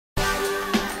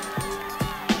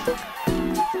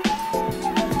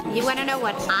You want to know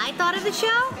what I thought of the show?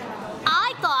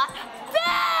 I thought,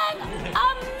 bang!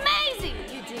 Amazing!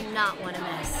 You do not want to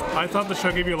miss. I thought the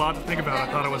show gave you a lot to think about.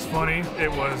 I thought it was funny.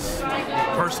 It was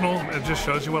personal. It just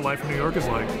shows you what life in New York is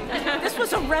like. This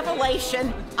was a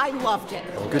revelation. I loved it.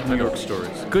 Good New York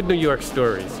stories. Good New York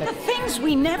stories. The things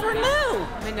we never knew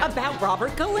about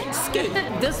Robert Galinsky.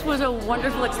 This was a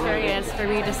wonderful experience for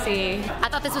me to see. I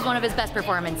thought this was one of his best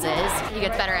performances. He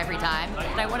gets better every time.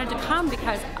 I wanted to come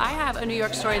because I have a New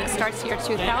York story that starts here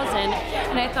 2000,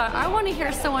 and I thought, I want to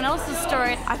hear someone else's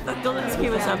story. I thought Galinsky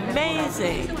was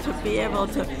amazing to be able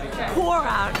to pour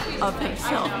out of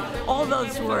himself all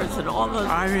those words and all those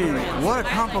experiences. What a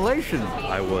compilation.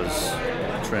 I was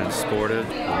transported,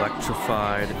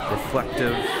 electrified,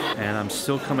 reflective, and I'm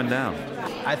still coming down.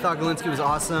 I thought Galinsky was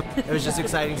awesome. It was just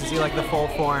exciting to see like the full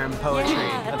form poetry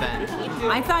event.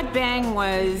 I thought Bang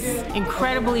was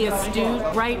incredibly astute,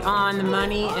 right on the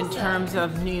money in terms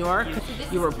of New York.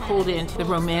 You were pulled into the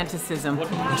romanticism.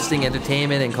 Interesting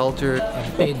entertainment and culture.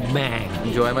 A big bang.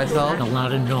 Enjoy myself. A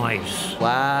lot of noise.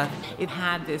 Laugh. It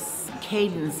had this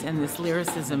cadence and this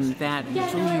lyricism that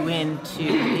drew you into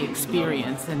the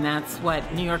experience, and that's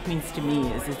what New York means to me,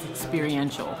 is it's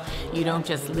experiential. You don't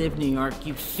just live New York,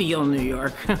 you feel New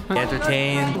York.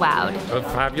 Entertained. Loud. A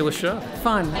fabulous show.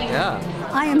 Fun. Yeah.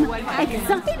 I am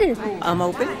excited. I'm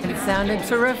open. It sounded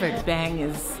terrific. Bang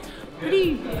is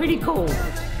pretty cool.